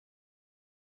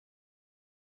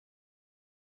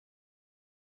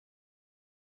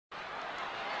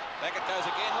Back it goes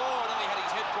again. Oh, and then he had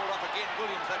his head pulled off again.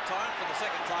 Williams that time for the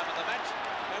second time in the match.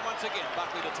 And once again,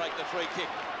 Buckley to take the free kick.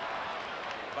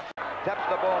 Taps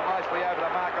the ball nicely over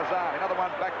to Marquezine. Another one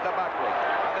back to Buckley.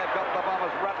 And they've got the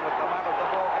Bombers rattled at the moment. The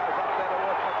ball goes up there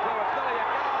towards McClure. It's still a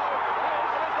goal.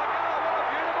 There's the goal. What a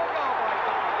beautiful goal by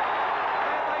Buckley.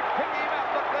 And they pick him up.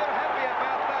 Look, they're happy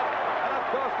about that. And of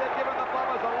course, they've given the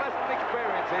Bombers a lesson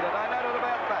experience here today. No doubt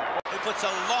about that. Who puts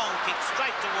a long kick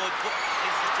straight towards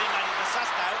his teammate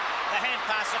Bususto. The hand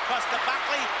pass across to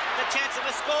Buckley. The chance of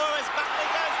a score as Buckley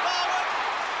goes forward.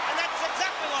 And that's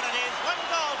exactly what it is. One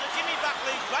goal to Jimmy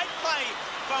Buckley. Great play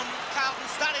from Carlton,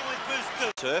 starting with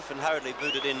Bususto. Turf and hurriedly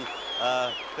booted in.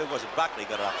 Who was it? Buckley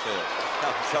got it up to it.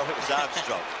 Oh, sorry, it was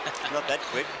Armstrong. Not that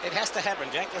quick. It has to happen,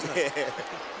 Jack, doesn't it?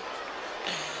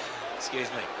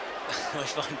 Excuse me. We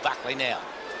find Buckley now.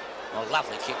 A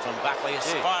lovely kick from Buckley. A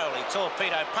spirally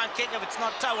torpedo punt kick. If it's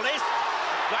not toe, it is.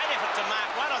 Great effort to mark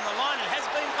right on the line. It has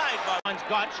been paid by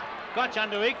Gotch. Gotch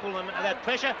under equal that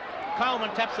pressure.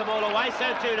 Coleman taps the ball away,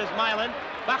 so too does Mayland.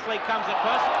 Buckley comes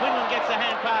across, Quinlan gets a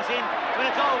hand pass in, but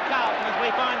it's all Carlton as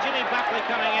we find Jimmy Buckley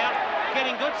coming out,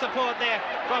 getting good support there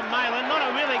from Mayland. Not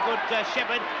a really good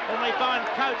shepherd, and we find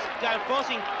Coates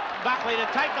forcing Buckley to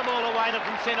take the ball away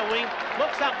from centre wing,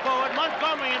 looks up forward,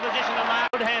 Montgomery in position to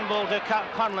mark. Good handball to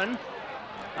Conlon.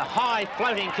 A high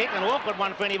floating kick, an awkward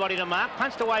one for anybody to mark.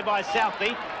 Punched away by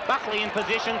Southby. Buckley in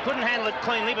position, couldn't handle it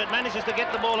cleanly, but manages to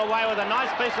get the ball away with a nice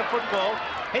piece of football.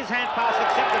 His hand pass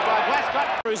accepted by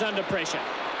Glasgow. Who's under pressure.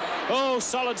 Oh,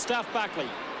 solid stuff, Buckley.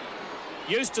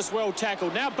 Eustace well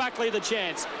tackled. Now Buckley the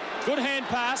chance. Good hand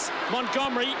pass.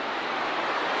 Montgomery.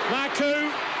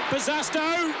 Marcoux.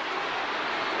 Bususto.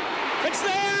 It's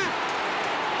there!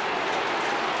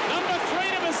 Number 3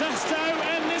 to Bususto,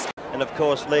 and this... And of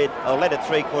course led at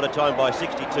three-quarter time by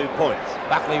 62 points.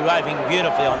 Buckley roving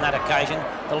beautifully on that occasion.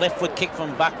 The left foot kick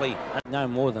from Buckley. No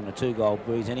more than a 2-goal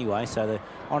breeze anyway, so the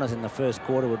honours in the first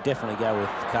quarter will definitely go with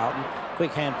Carlton.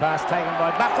 Quick hand pass taken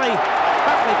by Buckley.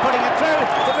 Buckley putting it through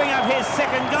to bring up his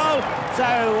second goal.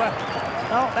 So,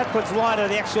 well, that puts wider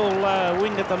the actual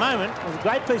wind at the moment. It was a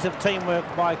great piece of teamwork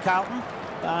by Carlton.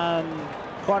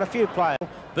 Quite a few players.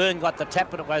 Byrne got the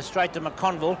tap, but it goes straight to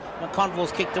McConville.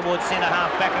 McConville's kick towards centre-half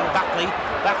back, and Buckley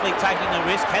taking the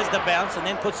risk, has the bounce, and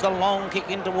then puts the long kick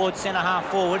in towards centre-half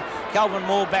forward. Calvin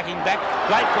Moore backing back.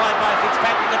 Great play by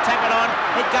Fitzpatrick to tap it on.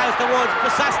 It goes towards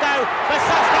Bususto.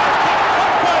 Bususto's kick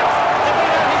works to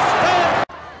bring up his third.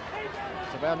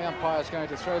 So now the umpire's going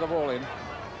to throw the ball in.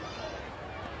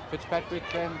 Fitzpatrick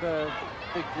and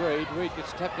Big Reid. Reid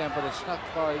gets tapped down, but it's snuck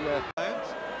by...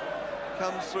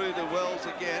 Comes through to Wells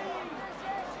again.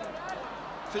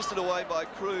 Fisted away by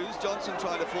Cruz. Johnson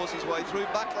trying to force his way through.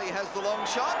 Buckley has the long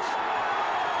shot.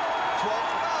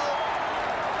 12th goal.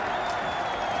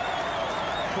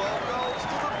 12 goals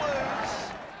to the Blues.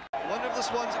 I wonder if the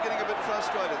Swans are getting a bit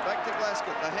frustrated. Back to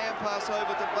Glasgow. The hand pass over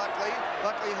to Buckley.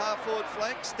 Buckley half-forward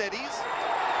flank. Steadies.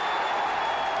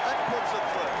 And puts it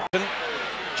through.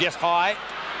 Just high.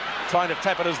 Trying to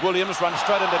tap it as Williams runs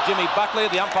straight into Jimmy Buckley.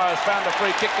 The umpire has found a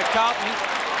free kick to Carlton,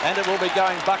 and it will be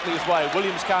going Buckley's way.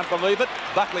 Williams can't believe it.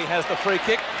 Buckley has the free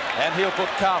kick, and he'll put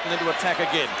Carlton into attack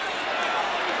again.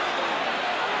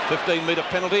 15-metre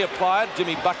penalty applied.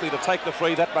 Jimmy Buckley to take the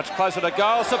free that much closer to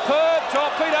goal. Superb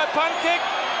torpedo punt kick.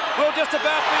 Will just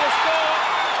about be a score.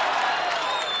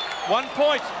 1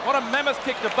 point. What a mammoth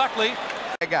kick to Buckley.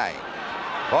 Again.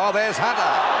 Oh, there's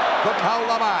Hunter. Couldn't hold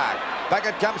the mark. Back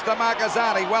it comes to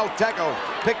Marquezine, well tackled.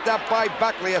 Picked up by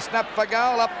Buckley, a snap for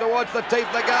goal, up towards the teeth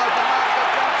of the goal to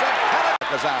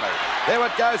Marquezine. There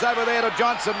it goes over there to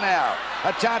Johnson now.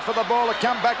 A chance for the ball to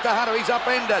come back to Hunter, he's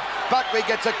upended. Buckley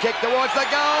gets a kick towards the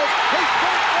goals. He's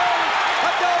put through.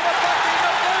 A goal to Buckley,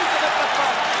 the Blues at the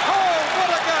front. Oh,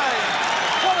 what a game.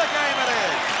 What a game it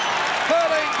is.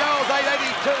 13 goals,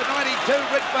 882, 92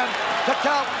 Richmond to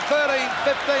Carlton, 13,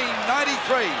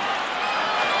 15, 93.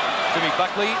 Jimmy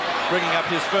Buckley bringing up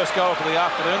his first goal for the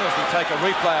afternoon as we take a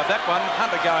replay of that one.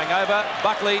 Hunter going over,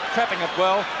 Buckley trapping it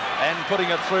well and putting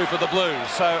it through for the Blues.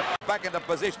 So back into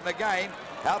position again,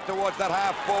 out towards that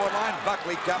half-forward line.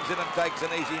 Buckley comes in and takes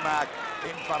an easy mark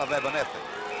in front of Abernethy.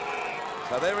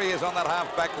 So there he is on that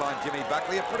half-back line, Jimmy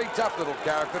Buckley. A pretty tough little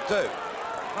character too.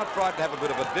 Not frightened to have a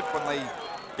bit of a dip when they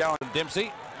go.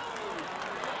 Dempsey.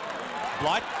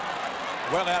 Blight.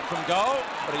 Well out from goal,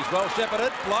 but he's well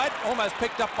shepherded. Blight almost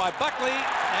picked up by Buckley,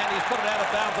 and he's put it out of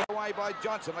bounds. Away by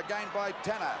Johnson, again by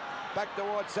Tanner. Back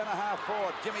towards centre-half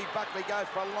forward. Jimmy Buckley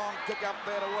goes for a long kick up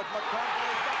there towards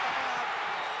McConville.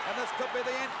 And this could be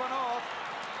the end for North.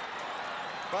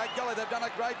 By golly, they've done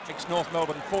a great job. North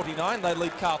Melbourne 49, they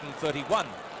lead Carlton 31.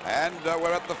 And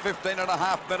we're at the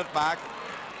 15.5-minute mark.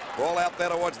 Ball out there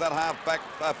towards that half-back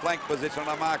flank position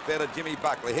on a mark there to Jimmy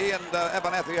Buckley. He and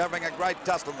Abernathy having a great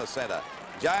tussle in the centre.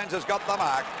 Jones has got the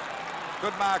mark.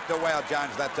 Good mark to wow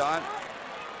Jones that time.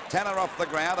 Tanner off the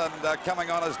ground and coming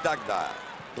on as Dugdale.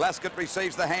 Glasgow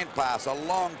receives the hand pass. A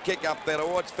long kick up there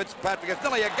towards Fitzpatrick. It's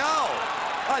nearly a goal.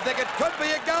 I think it could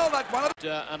be a goal, that one.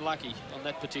 Unlucky on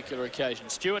that particular occasion.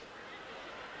 Stewart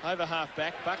over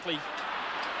half-back. Buckley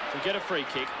will get a free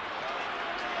kick.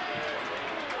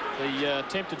 The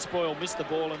attempted spoil missed the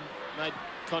ball and made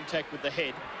contact with the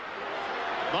head.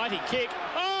 Mighty kick.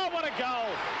 Oh, what a goal!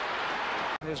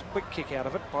 There's a quick kick out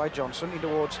of it by Johnson in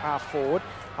towards half forward.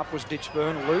 Up was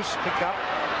Ditchburn, loose, picked up,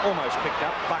 almost picked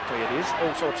up. Buckley it is,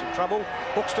 all sorts of trouble.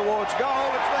 Hooks towards goal,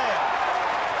 it's there.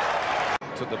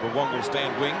 To the Bawongal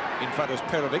stand wing. In front is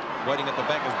Perovic. Waiting at the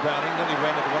back is Browning. Nearly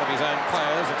ran into one of his own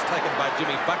players. It's taken by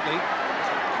Jimmy Buckley.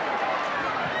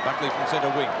 Buckley from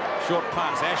centre wing. Short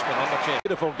pass, Ashman on the chest.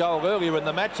 Beautiful goal earlier in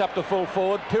the match, up to full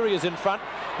forward. Pirrie is in front.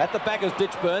 At the back is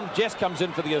Ditchburn. Jess comes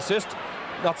in for the assist.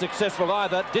 Not successful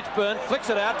either. Ditchburn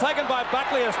flicks it out. Taken by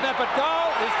Buckley. A snap at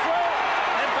goal. He's through.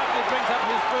 And Buckley brings up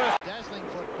his first. Dazzling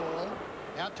football.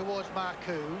 Out towards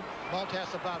Marcoux.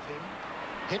 Malthouse above him.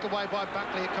 Hit away by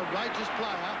Buckley. A courageous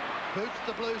player. Boots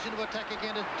the Blues into attack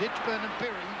again as Ditchburn and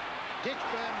Pirrie.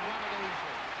 Ditchburn won it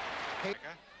easily.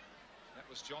 That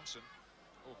was Johnson.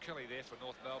 Or Kelly there for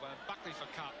North Melbourne. Buckley for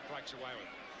Carlton breaks away with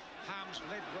it. Harms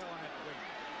led well on that wing.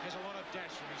 Has a lot of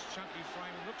dash from his chunky frame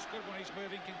and looks good when he's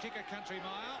moving. Can kick a country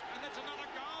mile. And that's another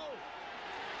goal.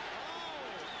 Oh,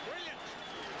 brilliant.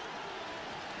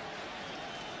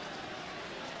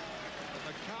 And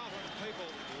the Carlton people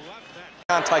love that.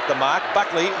 Can't take the mark.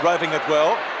 Buckley roving it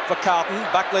well for Carlton.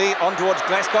 Buckley on towards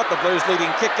Glascott, the Blues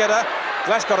leading kick getter.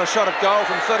 Glascott a shot at goal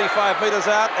from 35 metres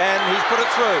out and he's put it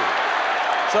through.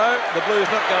 So the Blues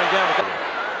not going down with it.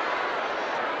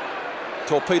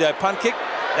 Torpedo punt kick.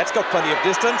 That's got plenty of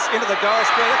distance. Into the goal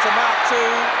square. That's a mark to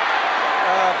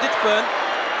Ditchburn.